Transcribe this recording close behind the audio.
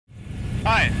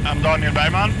Hi, I'm Daniel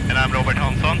Bergman. And I'm Robert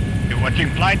Hansson. You're watching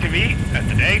Fly TV, and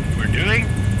today we're doing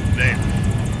this.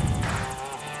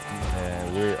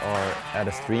 We are at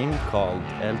a stream called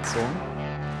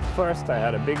Ältsån. First I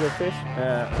had a bigger fish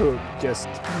who just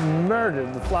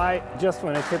murdered the fly just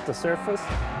when it hit the surface.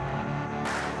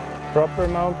 Proper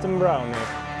mountain brownie.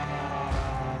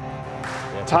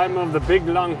 Time of the big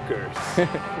lunkers.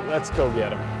 Let's go get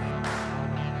them.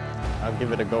 I'll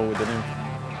give it a go with the nymph.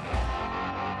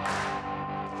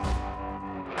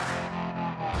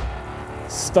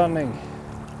 Stunning.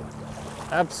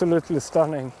 Absolutely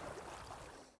stunning.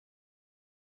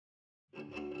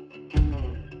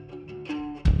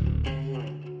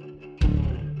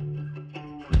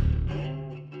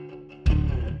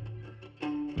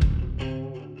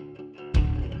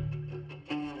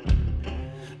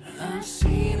 I've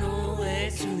seen all the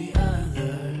way to the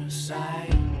other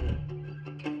side.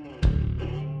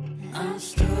 I'm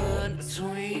stood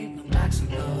between the blacks and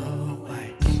the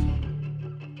whites.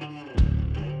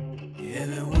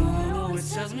 Everyone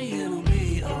always tells me it'll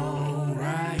be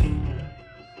alright,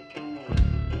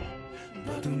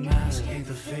 but the mask ain't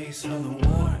the face of the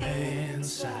war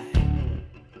inside.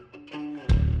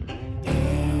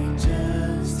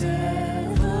 Angels,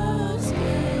 devils,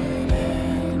 good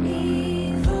and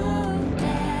evil,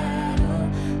 battle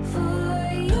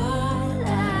for your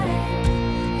life,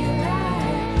 your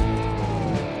life.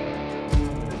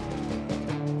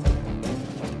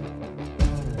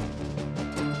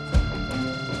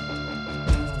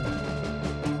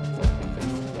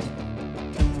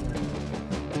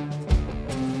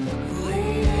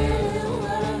 Waiting,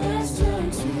 what a best turn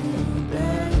to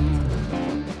bed.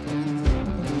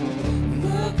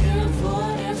 Looking for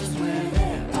answers where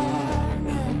there are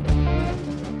none.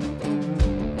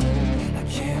 I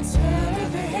can't tell if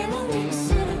they hate what we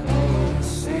said or the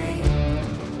same.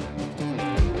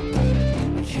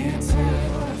 I can't tell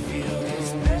if what I feel is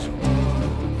pleasure or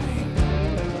pain.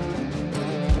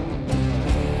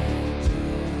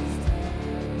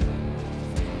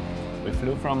 We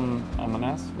flew from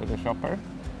Ammarnäs with a chopper.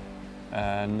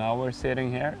 Now we're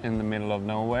sitting here in the middle of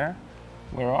nowhere.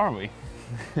 Where are we?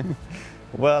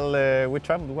 Well, we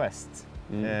traveled west,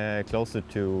 closer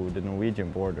to the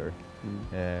Norwegian border.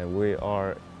 We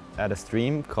are at a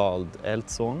stream called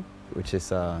Ältsån, which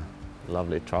is a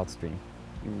lovely trout stream.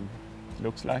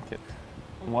 Looks like it.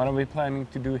 What are we planning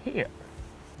to do here?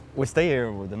 We stay here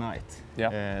over the night,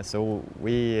 Yeah. so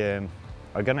we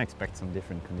are gonna expect some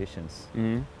different conditions.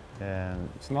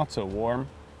 It's not so warm.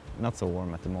 Not so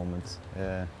warm at the moment,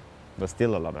 but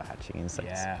still a lot of hatching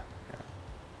insects. Yeah.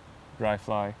 Dry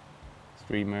fly,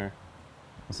 streamer,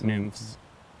 nymphs.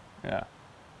 Yeah.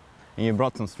 And you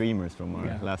brought some streamers from our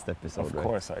Yeah. last episode, Of right?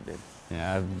 course I did.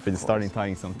 Yeah, I've been starting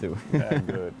tying some too. Yeah,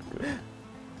 good, good.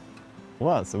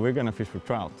 Well, so we're gonna fish for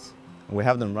trouts. We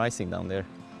have them rising down there.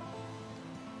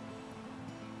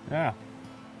 Yeah.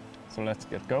 So let's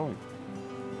get going.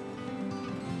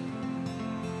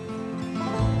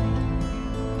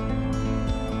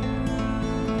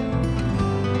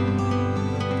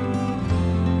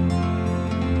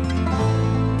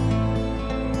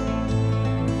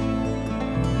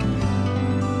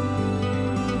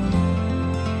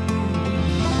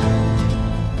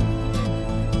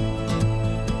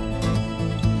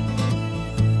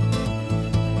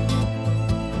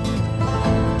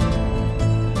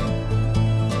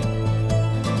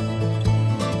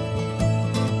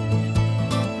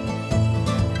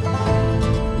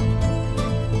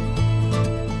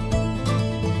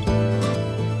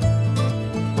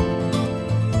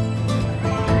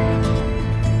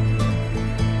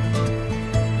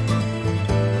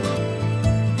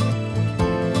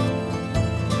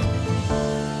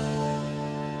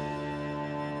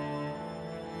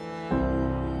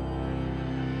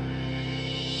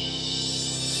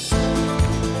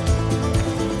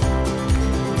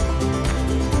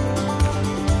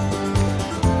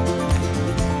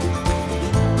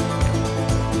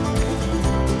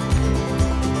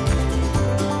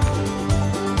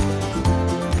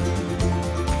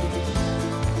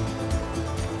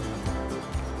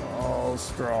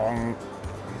 Strong.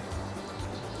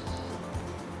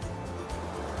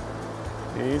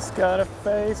 He's got a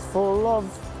face full of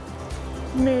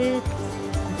meat.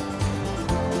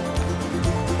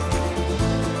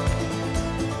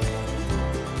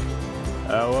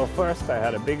 Well, first I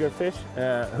had a bigger fish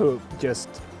who just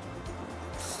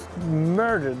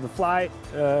murdered the fly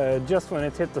just when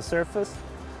it hit the surface.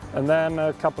 And then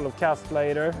a couple of casts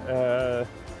later,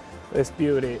 this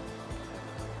beauty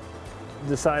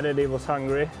decided he was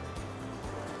hungry.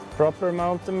 Proper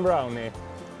mountain brownie.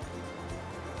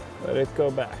 Let it go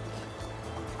back.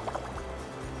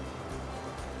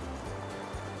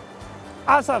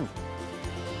 Awesome!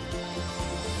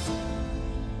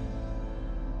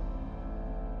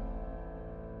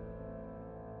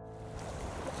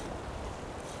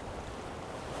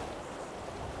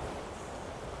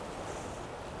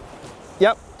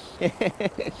 Yep.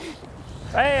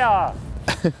 Hey!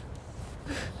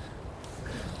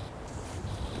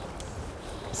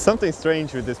 Something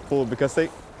strange with this pool because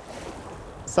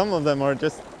some of them are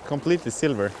just completely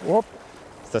silver. Whoop!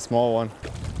 It's a small one.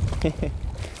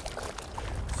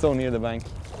 So near the bank.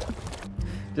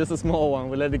 Just a small one,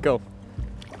 we let it go.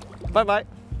 Bye bye.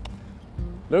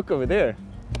 Look over there.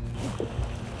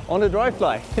 On the dry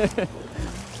fly.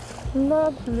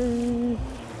 Lovely!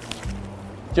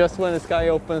 Just when the sky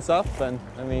opens up and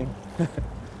I mean...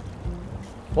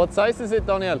 What size is it,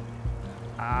 Daniel?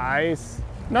 Nice.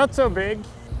 Not so big,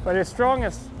 but it's strong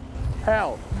as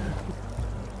hell.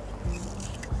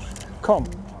 Come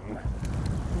on.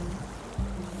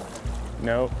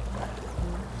 No.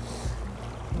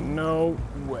 No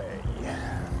way.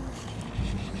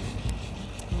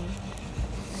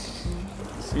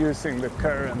 It's using the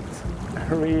current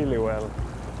really well.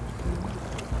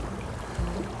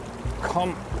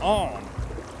 Come on.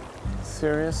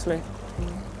 Seriously?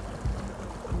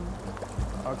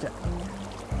 Okay.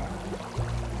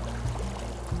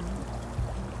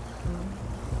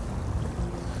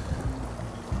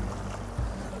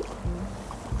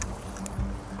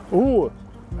 Ooh,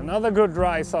 another good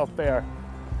rice out there.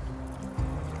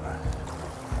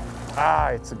 Ah,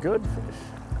 it's a good fish.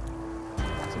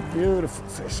 It's a beautiful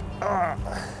fish.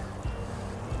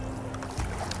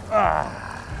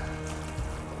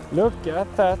 Look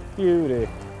at that beauty.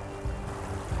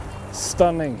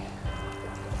 Stunning.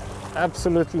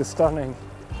 Absolutely stunning.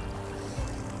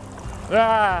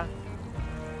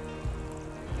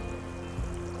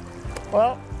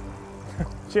 Well,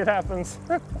 shit happens.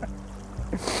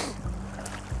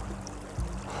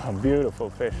 A beautiful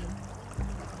fish.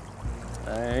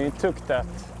 He took that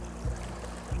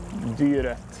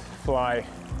dyret fly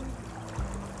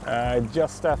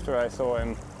just after I saw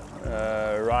him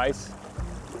rise.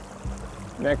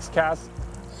 Next cast,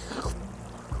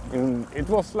 it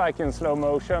was like in slow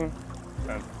motion,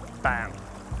 and bam,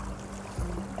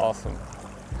 awesome.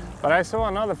 But I saw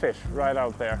another fish right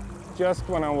out there, just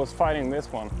when I was fighting this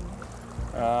one.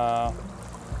 So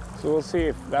we'll see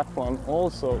if that one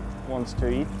also wants to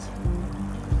eat.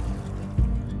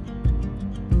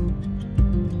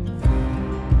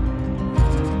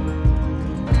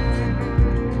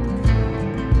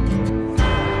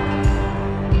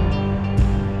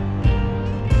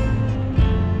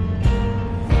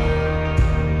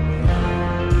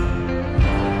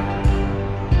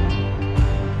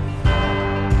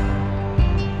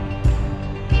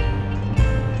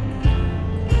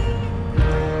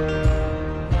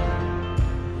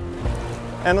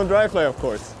 And on dry fly, of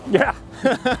course. Yeah.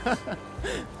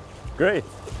 Great.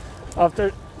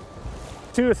 After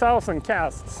 2,000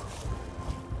 casts.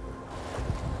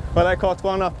 Well, I caught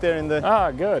one up there in the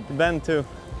Good. bend too.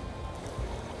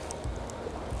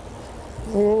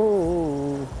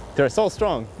 Ooh. They're so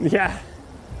strong. Yeah.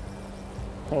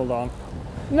 Hold on.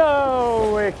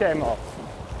 No, it came off.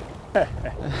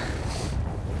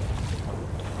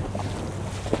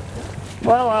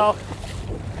 Well.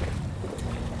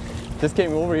 Just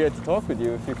came over here to talk with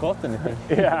you if you caught anything.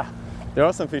 Yeah. There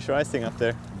are some fish rising up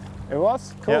there. It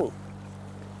was cool.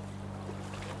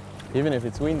 Yeah. Even if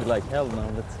it's windy like hell now,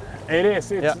 but... It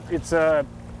is. It's a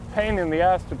pain in the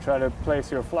ass to try to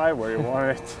place your fly where you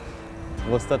want it.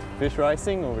 Was that fish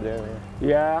rising over there?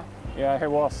 Yeah, he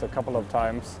was a couple of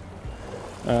times.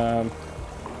 I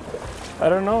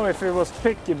don't know if it was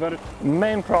picky, but the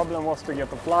main problem was to get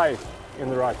the fly in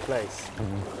the right place.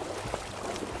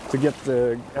 To get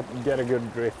a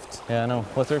good drift. Yeah, I know.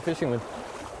 What they're fishing with?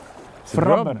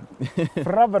 Rubber.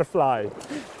 Rubber fly.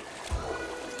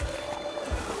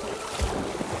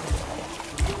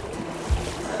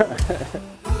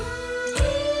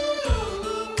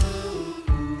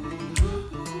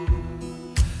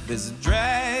 There's a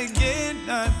dragon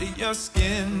under your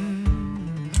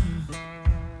skin,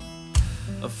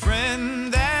 a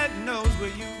friend that knows where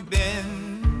you've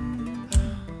been.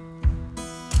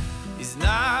 He's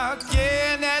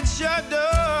knocking at your door.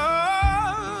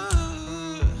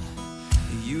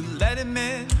 You let him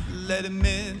in, let him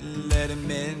in, let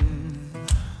him in.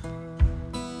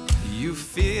 You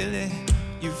feel it,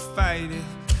 you fight it,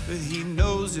 but he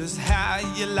knows just how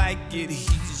you like it.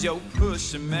 He's your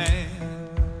pusher man.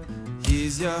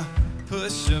 He's your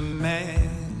pusher man.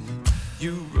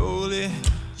 You roll it,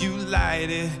 you light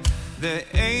it. There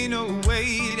ain't no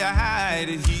way to hide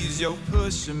it. He's your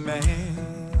pusher man.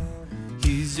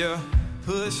 He's your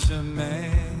pusher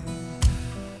man.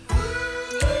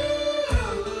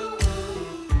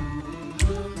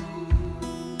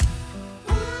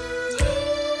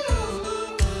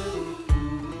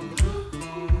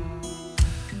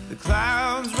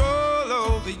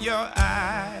 your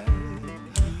eyes.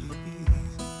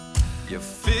 You're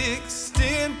fixed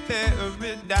in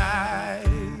paradise.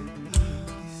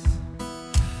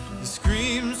 It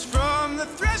screams from the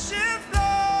threshing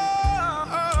floor,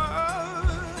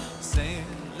 saying,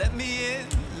 let me in,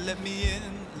 let me in,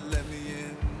 let me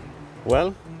in.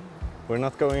 Well, we're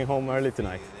not going home early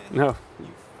tonight. No,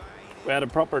 we had a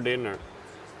proper dinner.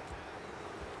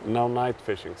 Now night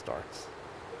fishing starts.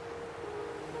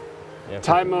 Yeah,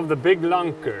 Time of the big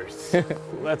lunkers.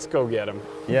 Let's go get them.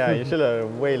 Yeah, you should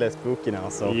have way less bookie now,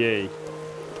 so. Yay.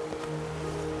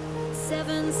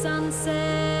 7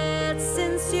 sunsets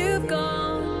since you've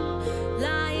gone,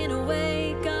 lying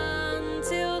awake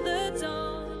until the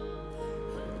dawn.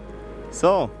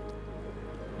 So,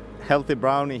 healthy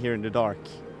brownie here in the dark.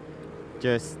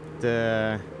 Just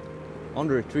on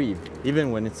the retrieve,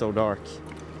 even when it's so dark.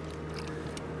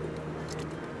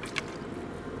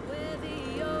 Where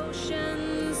the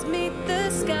oceans meet the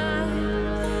sky,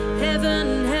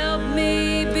 heaven help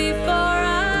me before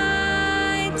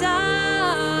I die.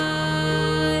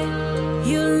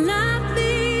 You loved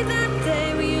me that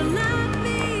day, will you love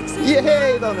me tonight?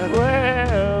 Yay, Donald!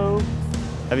 Well,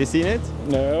 Have you seen it?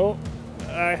 no,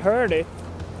 I heard it.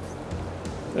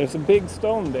 There's a big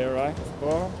stone there, right?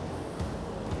 Well,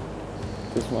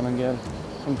 just want to get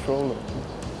control of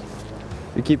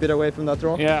it. You keep it away from that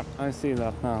rock? Yeah, I see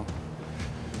that now.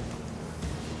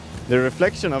 The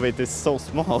reflection of it is so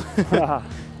small.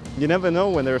 You never know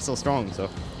when they're so strong, so.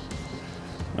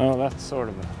 Oh, that's sort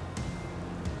of a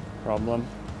problem.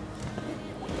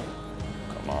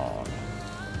 Come on.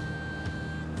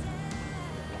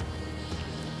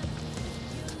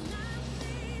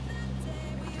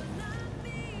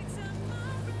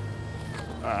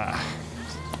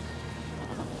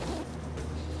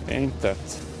 Ain't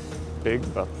that big,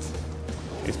 but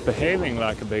he's behaving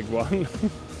like a big one.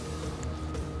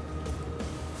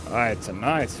 Ah, it's a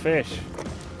nice fish.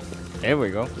 Here we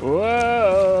go.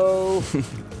 Whoa!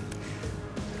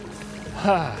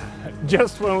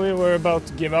 Just when we were about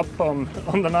to give up on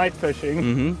the night fishing.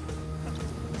 Mm-hmm.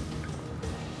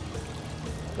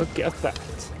 Look at that.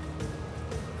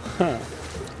 Huh.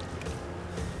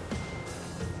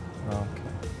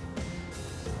 Okay.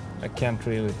 I can't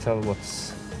really tell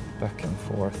what's back and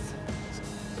forth.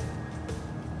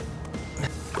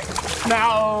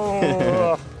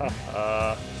 No!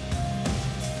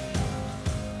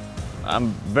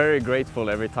 I'm very grateful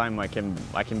every time I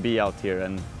can be out here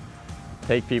and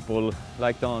take people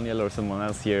like Daniel or someone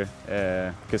else here,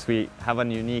 because we have a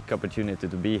unique opportunity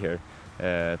to be here,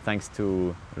 thanks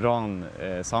to Ran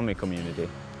Sami Community.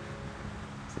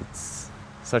 It's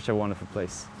such a wonderful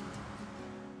place.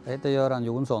 Jag heter Ran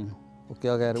Jonsson och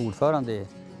jag är ordförande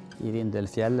i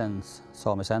Vindelfjällens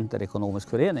Samecenter ekonomisk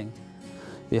förening.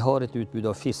 Vi har ett utbud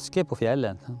av fiske på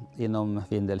fjällen inom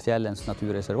Vindelfjällens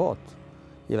naturreservat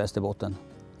i Västerbotten.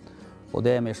 Och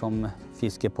det är mer som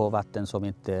fiske på vatten som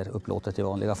inte är upplåtet i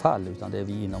vanliga fall, utan det är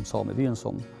vi inom samebyn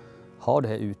som har det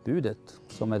här utbudet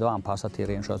som är då anpassat till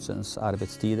renskötselns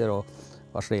arbetstider och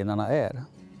vars renarna är.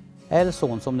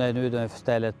 Ältsån, som det är nu det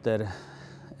stället där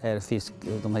är fisk,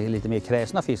 de här lite mer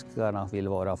kräsna fiskarna vill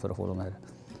vara för att få de här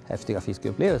häftiga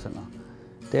fiskeupplevelserna.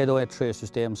 Det är då ett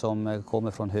sjösystem som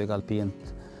kommer från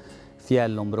högalpint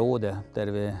fjällområde där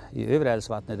vi, i övre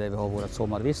älvsvattnet där vi har vårt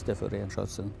sommarviste för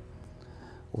renskötseln.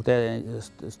 Och det är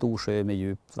en stor sjö med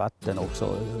djupt vatten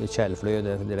också,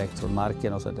 källflöde direkt från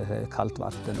marken och så det är kallt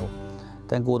vatten. Och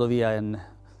den går då via en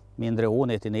mindre å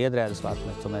ner till nedre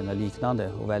älvsvattnet som är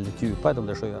liknande och väldigt djupa i de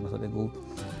där sjöarna, så det är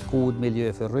god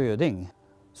miljö för röding.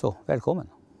 Så välkommen!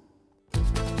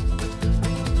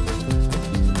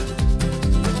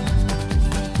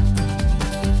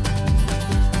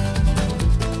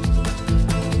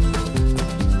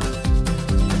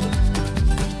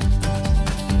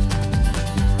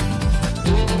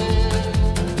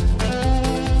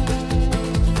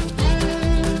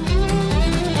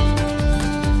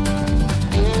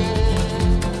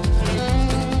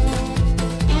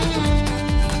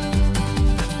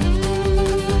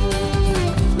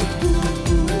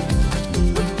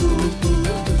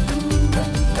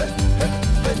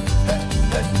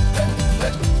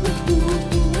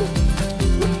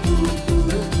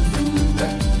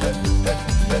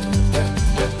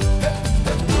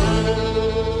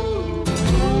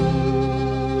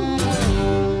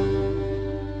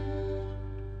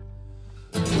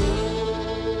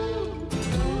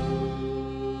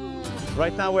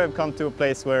 Right now we have come to a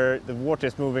place where the water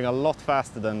is moving a lot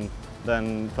faster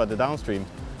than further downstream.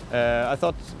 I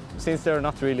thought, since there are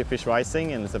not really fish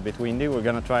rising and it's a bit windy, we're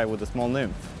going to try with a small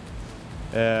nymph.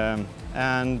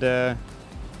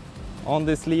 On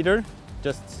this leader,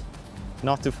 just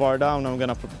not too far down, I'm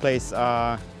gonna place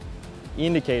an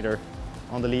indicator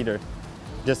on the leader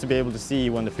just to be able to see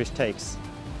when the fish takes.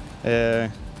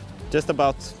 Just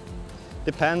about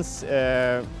depends.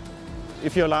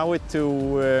 If you allow it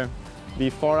to be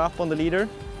far up on the leader,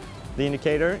 the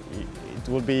indicator, it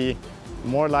will be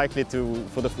more likely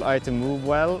for the fly to move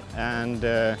well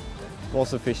and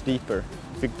also fish deeper.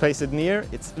 If you place it near,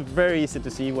 it's very easy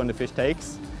to see when the fish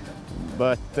takes,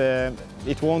 but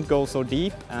it won't go so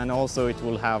deep, and also it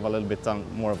will have a little bit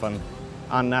more of an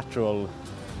unnatural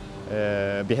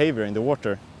behavior in the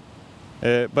water.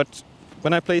 But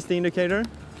when I place the indicator,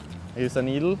 I use a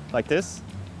needle like this.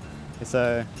 It's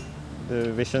the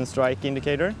vision strike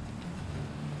indicator.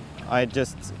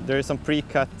 There is some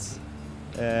pre-cut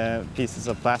pieces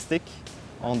of plastic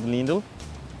on the needle.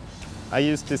 I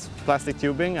use this plastic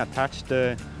tubing, attach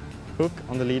the hook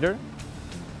on the leader,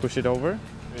 push it over.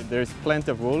 There's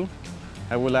plenty of wool.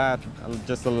 I will add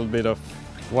just a little bit of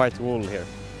white wool here.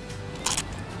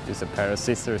 Use a pair of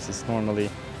scissors, is normally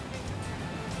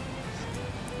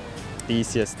the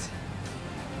easiest.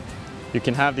 You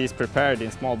can have these prepared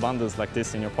in small bundles like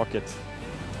this in your pocket.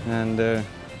 And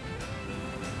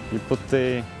you put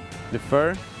the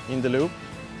fur in the loop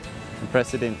and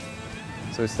press it in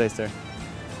so it stays there.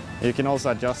 You can also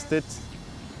adjust it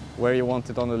where you want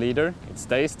it on the leader. It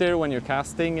stays there when you're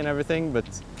casting and everything,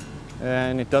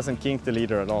 and it doesn't kink the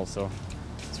leader at all. So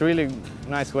it's a really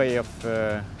nice way of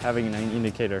having an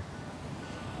indicator.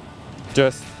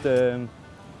 Just cut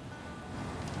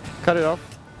it off.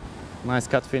 Nice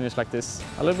cut finish like this.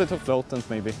 A little bit of floatant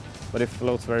maybe, but it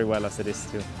floats very well as it is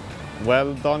too.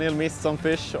 Well, Daniel missed some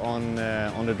fish on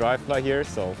the dry fly here,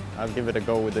 so I'll give it a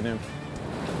go with the nymph.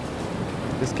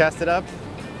 Just cast it up,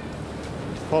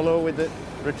 follow with it,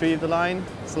 retrieve the line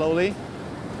slowly,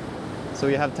 so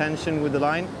you have tension with the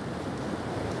line.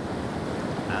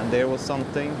 And there was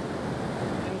something.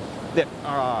 There,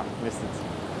 missed it.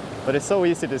 But it's so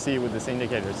easy to see with these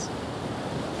indicators.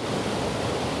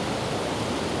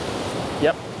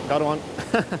 Yep, got one.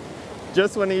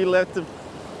 Just when you let the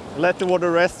water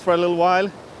rest for a little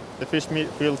while, the fish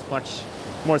feels much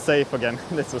more safe again.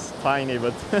 This was tiny,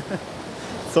 but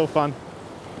so fun.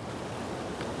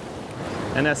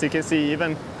 And as you can see,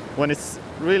 even when it's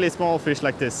really small fish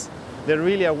like this, they're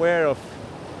really aware of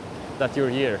that you're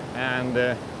here. And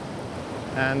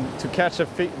to catch a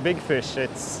big fish,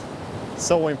 it's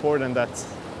so important that,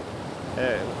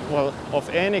 well, of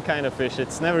any kind of fish,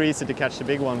 it's never easy to catch a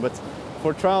big one, but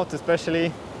for trout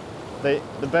especially, the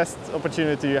best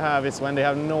opportunity you have is when they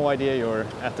have no idea you're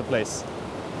at the place.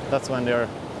 That's when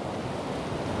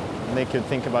they could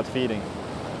think about feeding.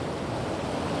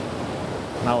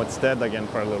 Now it's dead again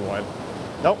for a little while.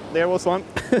 No, there was one.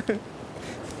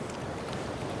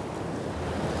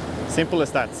 Simple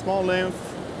as that. Small nymph,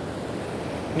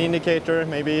 an indicator,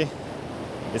 maybe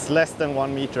it's less than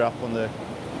 1 meter up on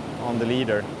the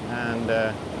leader,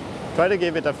 and try to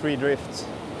give it a free drift,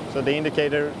 so the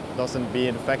indicator doesn't be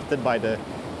affected by the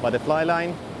fly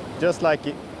line, just like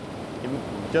you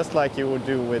would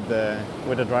do with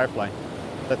a dry fly.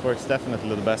 That works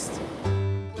definitely the best.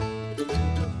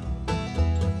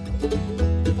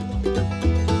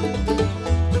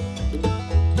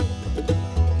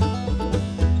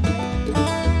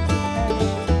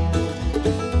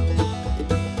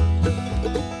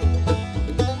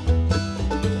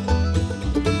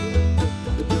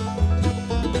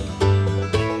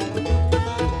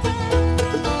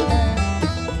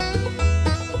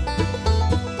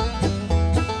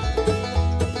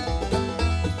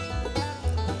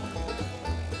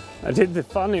 I did the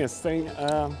funniest thing.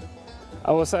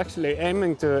 I was actually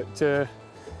aiming to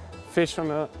fish on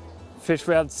a fish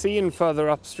we had seen further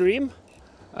upstream,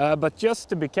 but just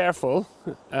to be careful,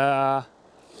 I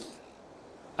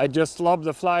just lobbed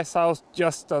the fly south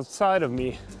just outside of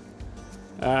me,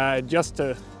 just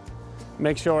to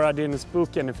make sure I didn't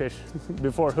spook any fish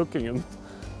before hooking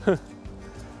them.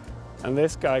 And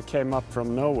this guy came up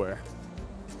from nowhere.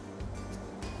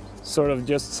 Sort of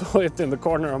just saw it in the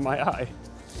corner of my eye.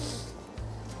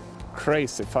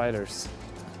 Crazy fighters.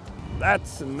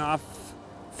 That's enough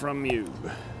from you.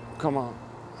 Come on.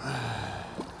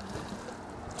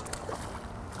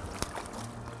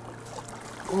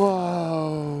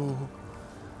 Whoa.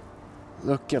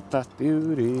 Look at that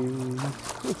beauty.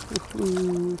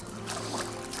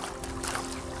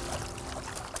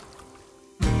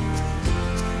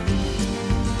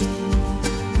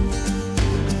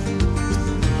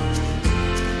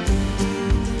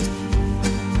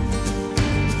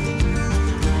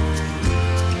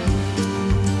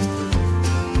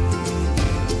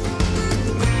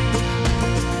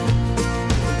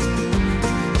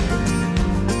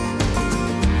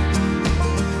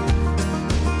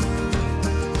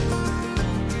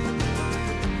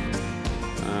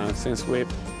 since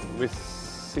we've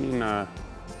seen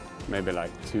maybe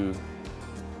like two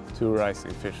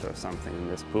rising fish or something in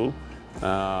this pool,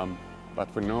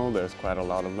 but we know there's quite a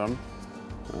lot of them.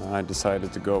 I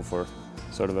decided to go for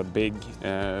sort of a big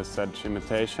sedge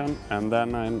imitation, and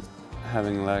then I'm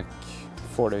having like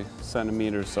 40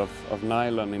 centimeters of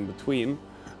nylon in between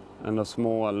and a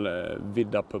small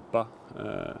vidda puppa,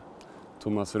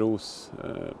 Thomas Roos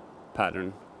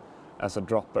pattern as a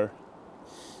dropper,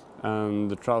 and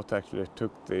the trout actually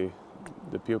took the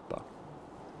pupa.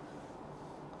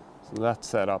 So that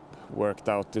setup worked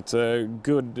out. It's a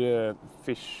good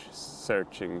fish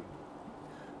searching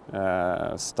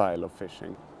style of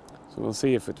fishing. So we'll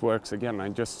see if it works again. I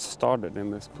just started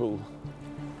in this pool.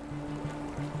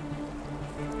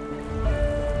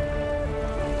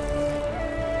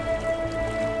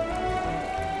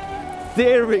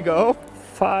 There we go!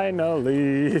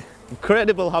 Finally!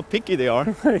 Incredible how picky they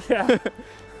are. Yeah.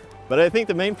 But I think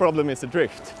the main problem is the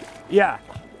drift. Yeah,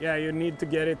 you need to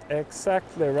get it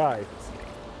exactly right.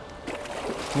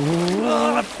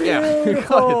 Yeah, you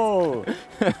got Beautiful!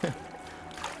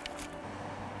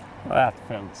 That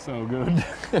felt so good.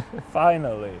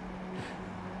 Finally.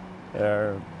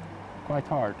 They're quite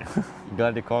hard. You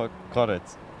got it, caught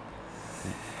it.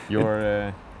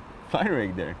 Your fly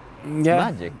rig there.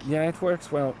 Yeah, Magic. Yeah, it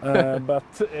works well,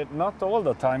 but not all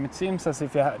the time. It seems as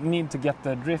if you need to get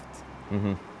the drift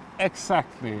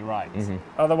exactly right.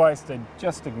 Otherwise, they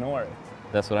just ignore it.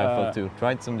 That's what I felt too.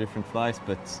 Tried some different flies,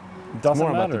 but Doesn't it's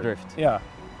more matter. about the drift. Yeah.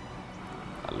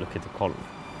 Look at the color.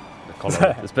 The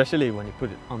color, especially when you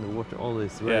put it on the water, all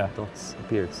these red dots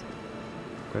appears.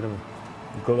 Incredible.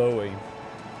 Glowing.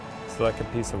 It's like a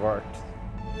piece of art.